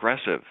anything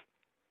aggressive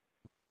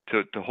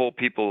to hold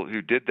people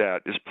who did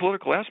that is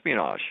political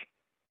espionage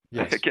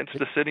against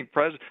the sitting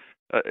president,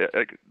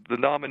 the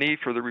nominee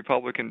for the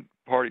Republican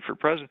Party for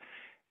president,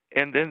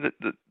 and then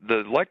the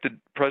elected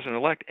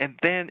president-elect, and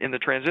then in the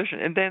transition,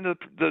 and then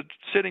the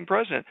sitting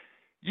president.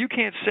 You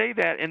can't say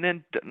that and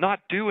then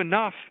not do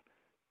enough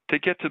to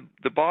get to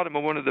the bottom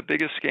of one of the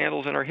biggest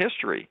scandals in our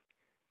history.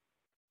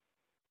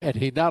 And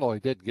he not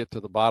only didn't get to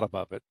the bottom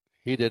of it,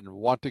 he didn't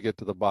want to get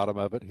to the bottom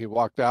of it. He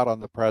walked out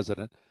on the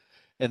president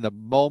in the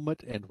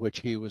moment in which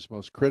he was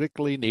most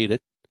critically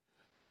needed,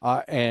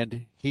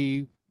 and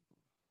he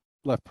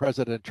left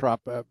President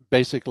Trump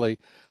basically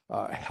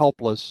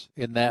helpless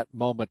in that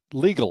moment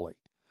legally,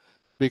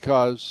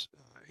 because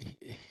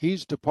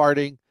he's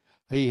departing.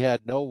 He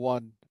had no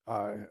one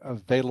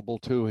available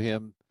to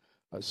him,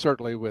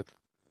 certainly with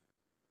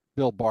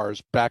Bill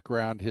Barr's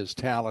background, his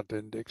talent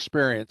and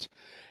experience.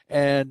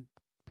 And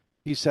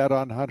he sat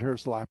on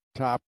Hunter's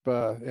laptop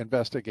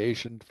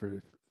investigation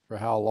for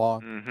how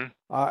long?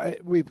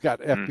 We've got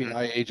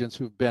FBI agents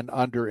who've been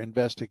under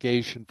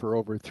investigation for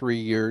over 3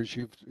 years.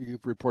 You've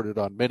reported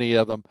on many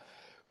of them.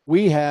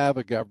 We have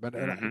a government,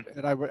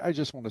 and I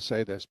just want to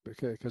say this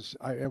because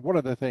one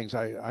of the things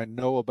I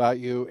know about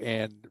you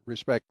and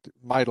respect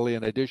mightily,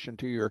 in addition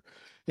to your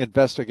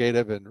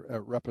investigative and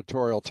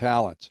repertorial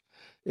talents,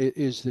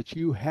 is that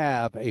you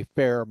have a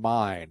fair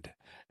mind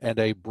and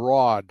a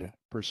broad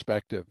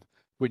perspective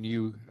when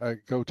you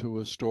go to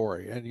a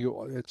story. And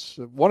it's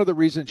one of the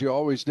reasons you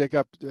always dig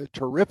up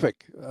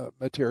terrific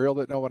material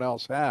that no one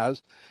else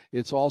has.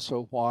 It's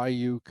also why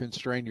you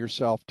constrain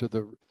yourself to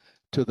the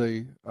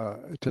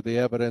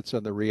evidence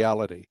and the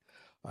reality.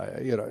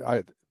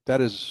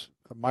 That is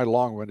my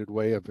long-winded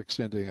way of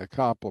extending a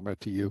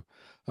compliment to you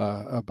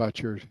about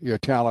your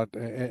talent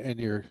and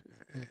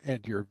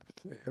your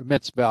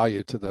immense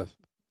value to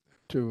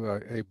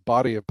a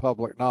body of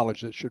public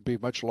knowledge that should be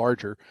much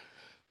larger,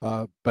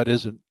 but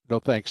isn't. No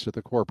thanks to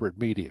the corporate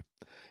media.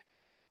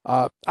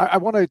 I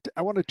want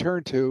to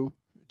turn to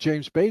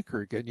James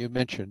Baker again. You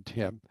mentioned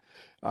him.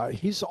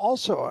 He's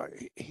also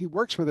he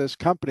works for this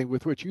company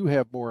with which you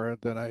have more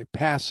than a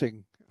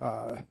passing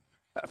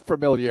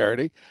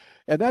familiarity,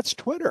 and that's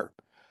Twitter.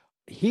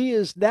 He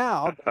is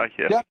now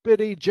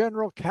Deputy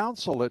General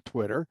Counsel at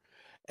Twitter,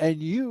 and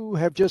you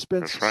have just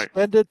been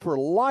suspended for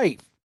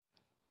life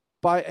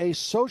by a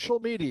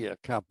social media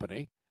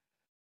company.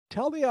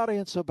 Tell the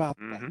audience about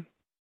that.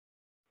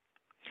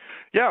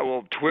 Yeah,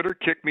 well, Twitter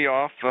kicked me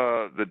off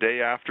the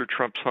day after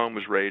Trump's home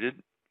was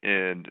raided,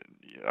 and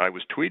I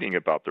was tweeting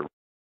about the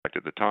act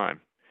at the time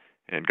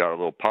and got a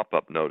little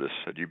pop-up notice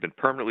that you've been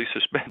permanently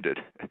suspended.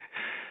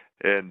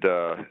 And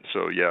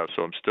so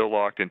I'm still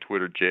locked in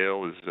Twitter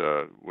jail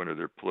as one of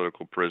their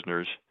political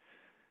prisoners.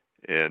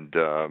 And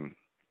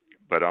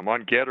but I'm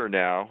on Getter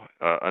now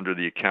under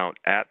the account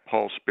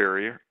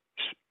 @PaulSperry.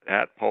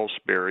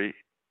 @PaulSperry.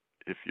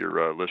 If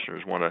your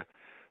listeners want to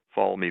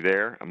follow me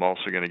there, I'm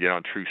also going to get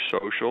on Truth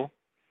Social.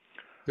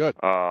 Good.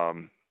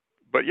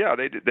 But yeah,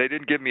 they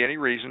didn't give me any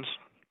reasons.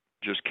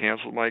 Just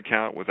canceled my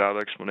account without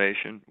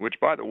explanation, which,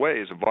 by the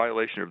way, is a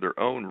violation of their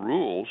own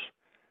rules,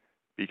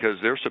 because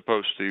they're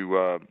supposed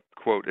to,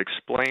 quote,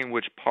 explain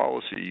which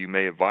policy you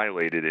may have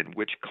violated and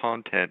which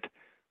content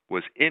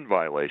was in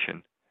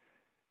violation.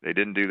 They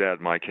didn't do that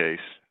in my case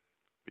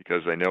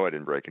because they know I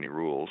didn't break any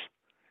rules.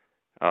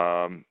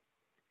 And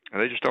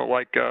they just don't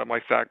like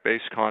my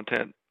fact-based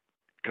content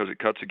because it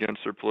cuts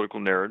against their political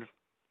narrative.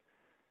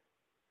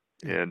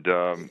 And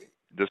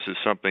this is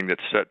something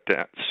that's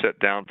set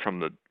down from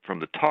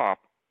the top.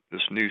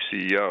 This new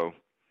CEO,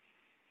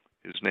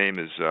 his name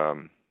is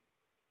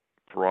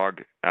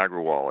Parag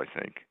Agrawal, I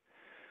think.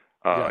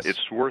 Yes.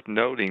 It's worth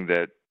noting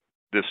that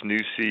this new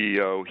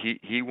CEO,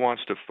 he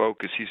wants to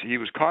focus. He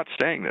was caught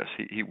saying this.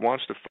 He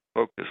wants to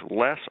focus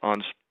less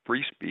on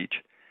free speech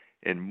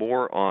and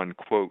more on,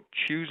 quote,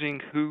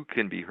 choosing who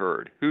can be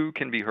heard,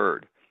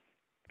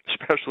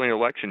 especially in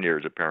election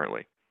years,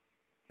 apparently.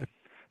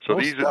 So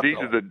these are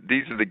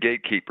the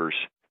gatekeepers.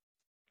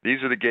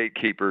 These are the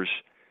gatekeepers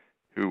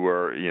who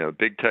are,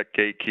 big tech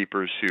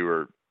gatekeepers who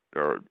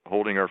are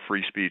holding our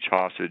free speech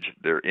hostage.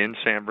 They're in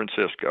San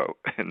Francisco,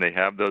 and they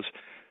have those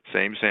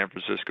same San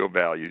Francisco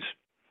values,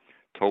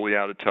 totally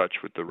out of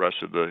touch with the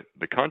rest of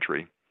the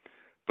country,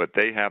 but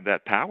they have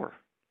that power.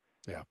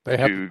 Yeah, they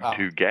have the power.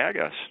 to gag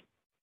us.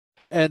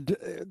 And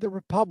the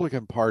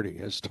Republican Party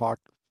has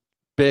talked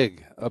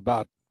big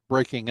about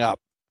breaking up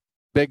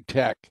big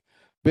tech,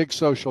 big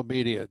social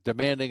media,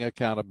 demanding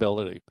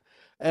accountability.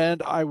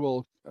 And I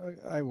will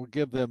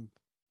give them,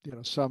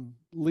 some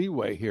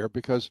leeway here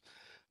because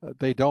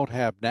they don't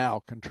have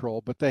now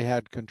control, but they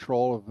had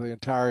control of the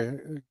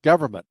entire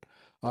government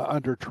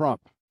under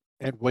Trump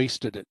and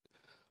wasted it.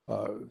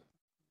 Uh,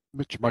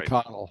 Mitch Right.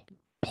 McConnell,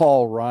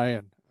 Paul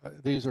Ryan,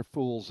 these are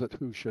fools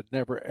who should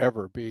never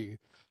ever be.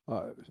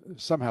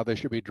 Somehow they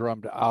should be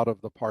drummed out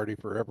of the party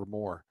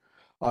forevermore,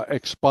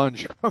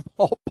 expunged from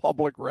all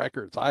public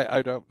records.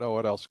 I don't know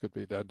what else could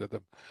be done to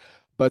them,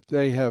 but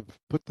they have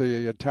put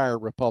the entire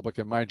republic,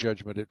 in my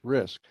judgment, at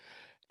risk.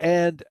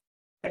 And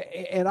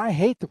and I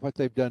hate what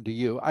they've done to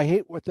you. I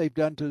hate what they've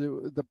done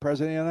to the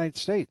president of the United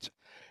States.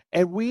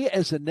 And we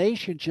as a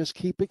nation just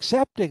keep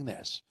accepting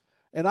this.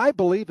 And I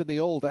believe in the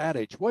old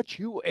adage, what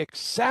you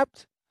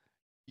accept,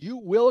 you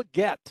will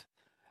get.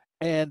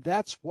 And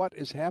that's what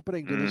is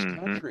happening to this Mm-hmm.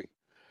 country.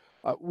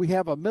 We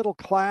have a middle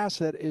class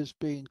that is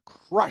being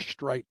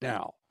crushed right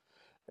now.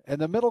 And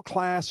the middle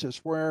class is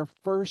where,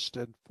 first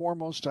and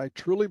foremost, I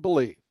truly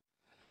believe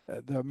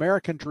the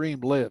American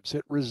dream lives.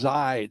 It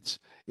resides.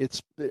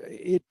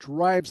 It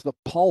drives the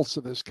pulse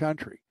of this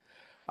country.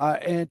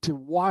 And to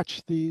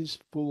watch these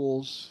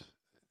fools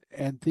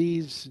and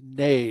these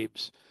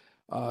knaves,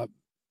 uh,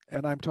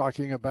 and I'm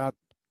talking about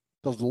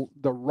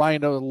the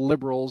rhino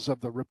liberals of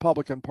the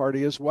Republican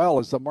Party as well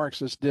as the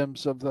Marxist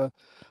Dems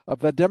of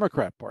the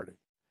Democrat Party.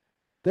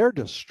 They're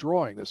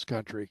destroying this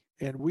country,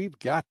 and we've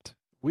got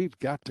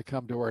to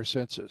come to our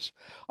senses.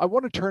 I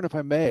want to turn, if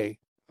I may,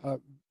 uh,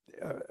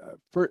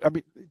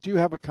 do you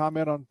have a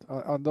comment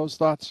on those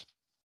thoughts?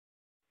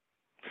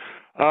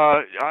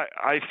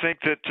 I think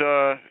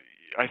that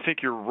I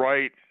think you're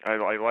right.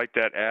 I like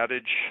that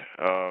adage.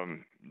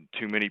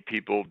 Too many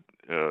people,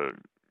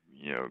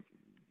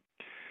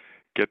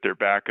 get their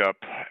back up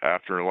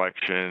after an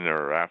election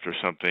or after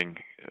something,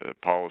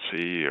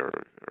 policy or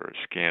a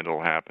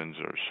scandal happens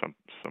or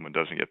someone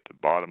doesn't get to the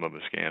bottom of a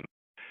scandal,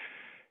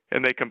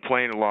 and they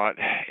complain a lot,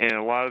 and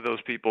a lot of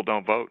those people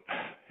don't vote.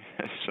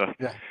 So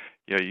Yeah.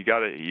 you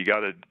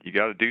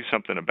gotta do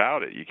something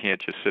about it. You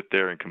can't just sit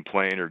there and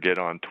complain or get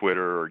on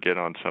Twitter or get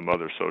on some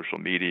other social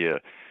media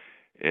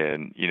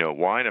and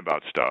whine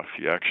about stuff.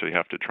 You actually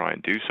have to try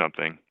and do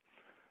something,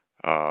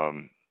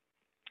 and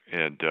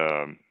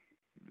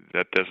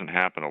that doesn't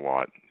happen a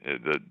lot.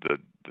 The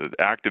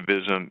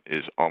activism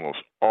is almost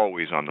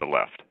always on the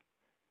left,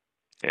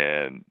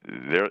 and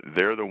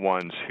they're the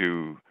ones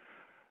who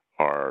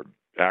are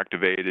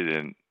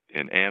activated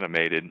and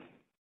animated,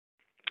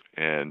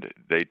 and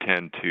they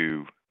tend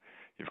to,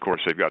 of course,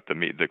 they've got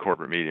the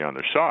corporate media on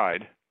their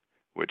side,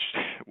 which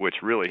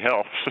really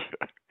helps.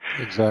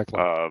 Exactly.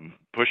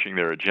 Pushing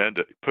their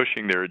agenda,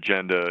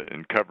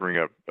 and covering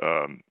up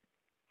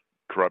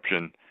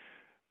corruption,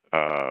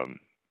 or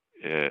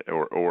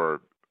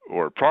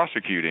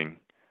prosecuting.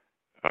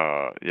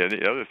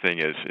 The other thing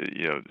is,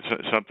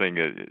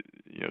 something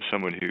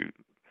someone who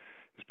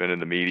has been in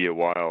the media a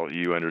while,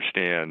 you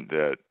understand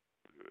that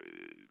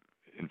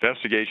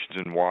investigations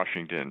in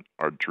Washington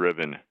are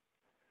driven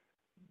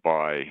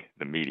by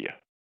the media.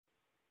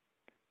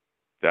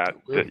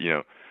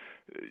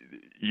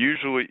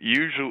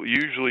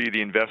 Usually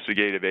the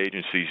investigative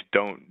agencies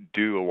don't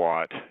do a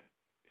lot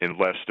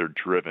unless they're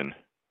driven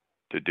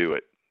to do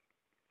it.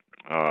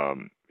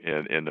 And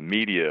the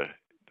media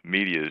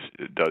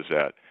does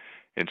that.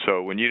 And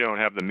so when you don't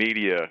have the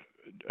media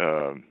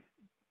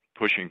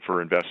pushing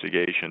for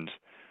investigations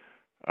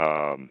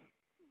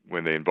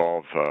when they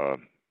involve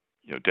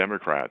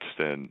Democrats,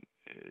 then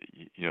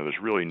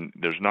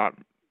there's not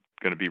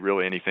going to be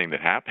really anything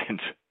that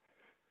happens.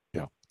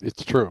 Yeah,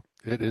 it's true.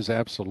 It is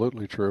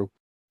absolutely true.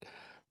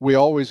 We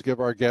always give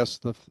our guests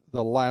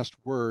the last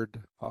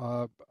word.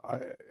 I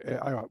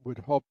would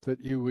hope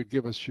that you would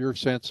give us your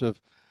sense of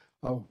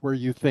where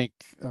you think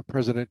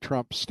President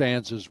Trump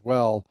stands as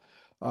well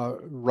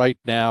right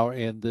now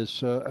in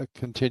this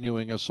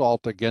continuing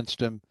assault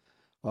against him,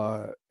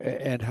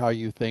 and how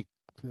you think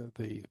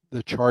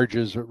the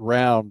charges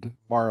around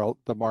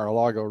the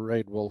Mar-a-Lago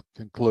raid will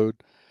conclude.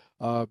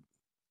 Uh,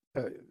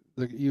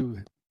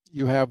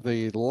 you have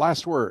the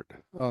last word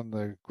on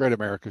the Great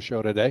America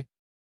Show today.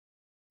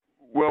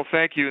 Well,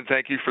 thank you, and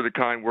thank you for the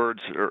kind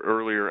words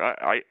earlier.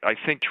 I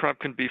think Trump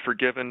can be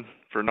forgiven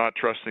for not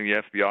trusting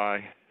the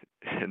FBI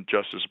and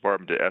Justice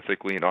Department to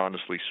ethically and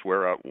honestly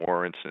swear out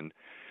warrants and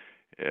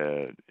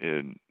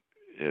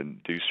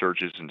do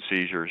searches and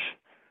seizures,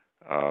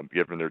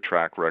 given their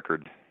track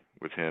record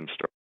with him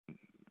starting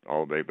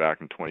all the way back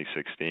in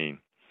 2016.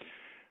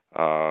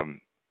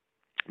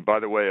 By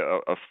the way,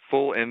 a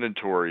full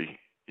inventory.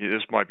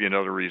 This might be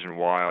another reason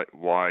why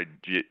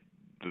the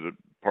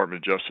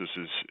Department of Justice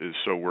is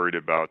so worried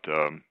about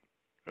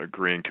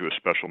agreeing to a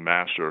special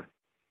master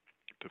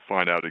to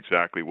find out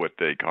exactly what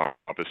they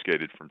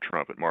confiscated from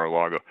Trump at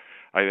Mar-a-Lago.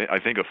 I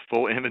think a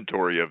full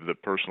inventory of the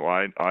personal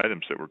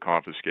items that were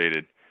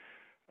confiscated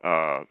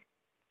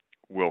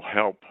will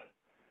help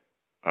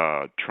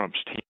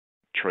Trump's team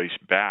trace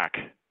back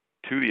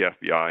to the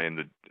FBI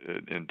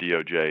and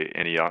DOJ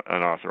any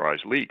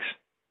unauthorized leaks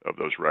of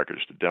those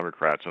records to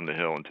Democrats on the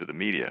Hill and to the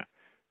media,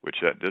 which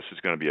this is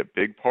going to be a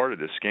big part of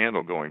this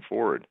scandal going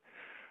forward.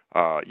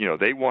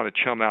 They want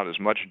to chum out as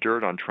much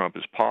dirt on Trump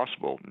as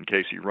possible in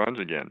case he runs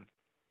again.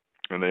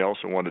 And they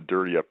also want to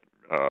dirty up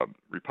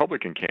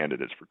Republican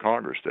candidates for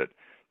Congress that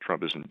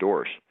Trump has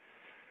endorsed.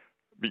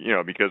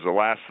 Because the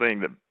last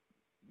thing that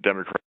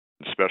Democrats,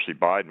 especially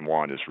Biden,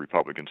 want is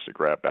Republicans to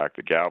grab back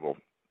the gavel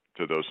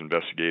to those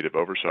investigative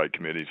oversight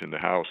committees in the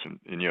House and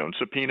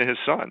subpoena his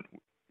son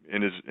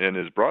and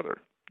his brother,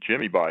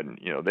 Jimmy Biden.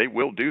 They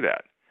will do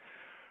that.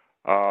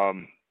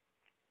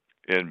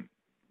 And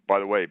by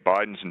the way,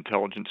 Biden's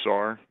intelligence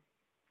czar,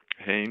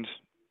 Haynes,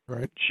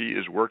 right? She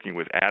is working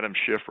with Adam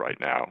Schiff right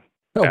now.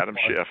 Adam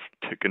Schiff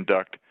to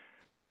conduct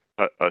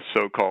a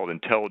so-called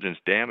intelligence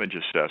damage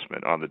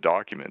assessment on the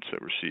documents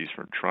that were seized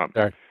from Trump,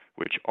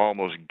 which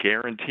almost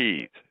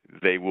guarantees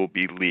they will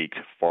be leaked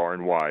far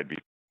and wide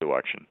before the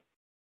election.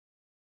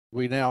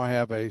 We now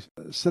have a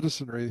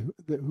citizenry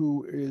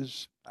who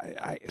is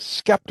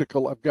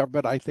skeptical of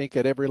government, I think,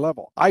 at every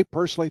level. I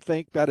personally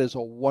think that is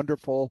a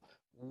wonderful,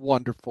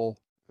 wonderful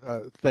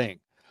thing.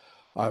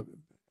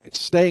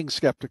 Staying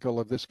skeptical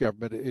of this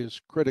government is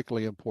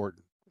critically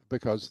important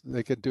because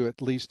they can do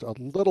at least a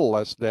little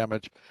less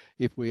damage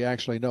if we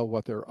actually know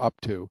what they're up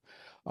to.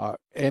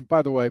 And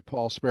by the way,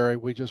 Paul Sperry,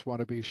 we just want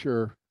to be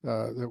sure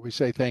that we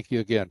say thank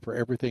you again for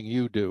everything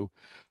you do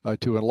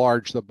to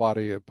enlarge the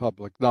body of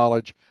public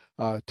knowledge,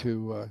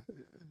 to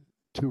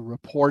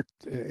report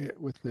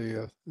with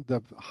the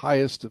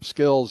highest of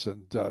skills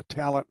and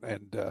talent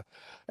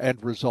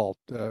and result.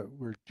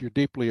 You're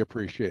deeply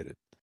appreciated.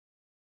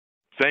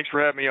 Thanks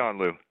for having me on,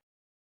 Lou.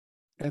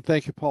 And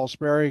thank you, Paul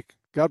Sperry.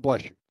 God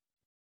bless you.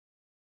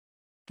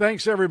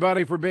 Thanks,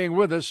 everybody, for being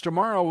with us.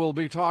 Tomorrow we'll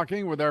be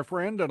talking with our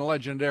friend and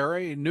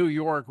legendary New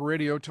York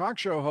radio talk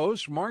show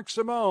host, Mark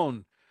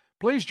Simone.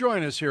 Please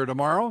join us here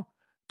tomorrow.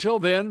 Till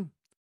then,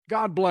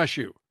 God bless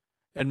you,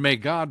 and may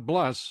God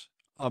bless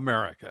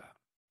America.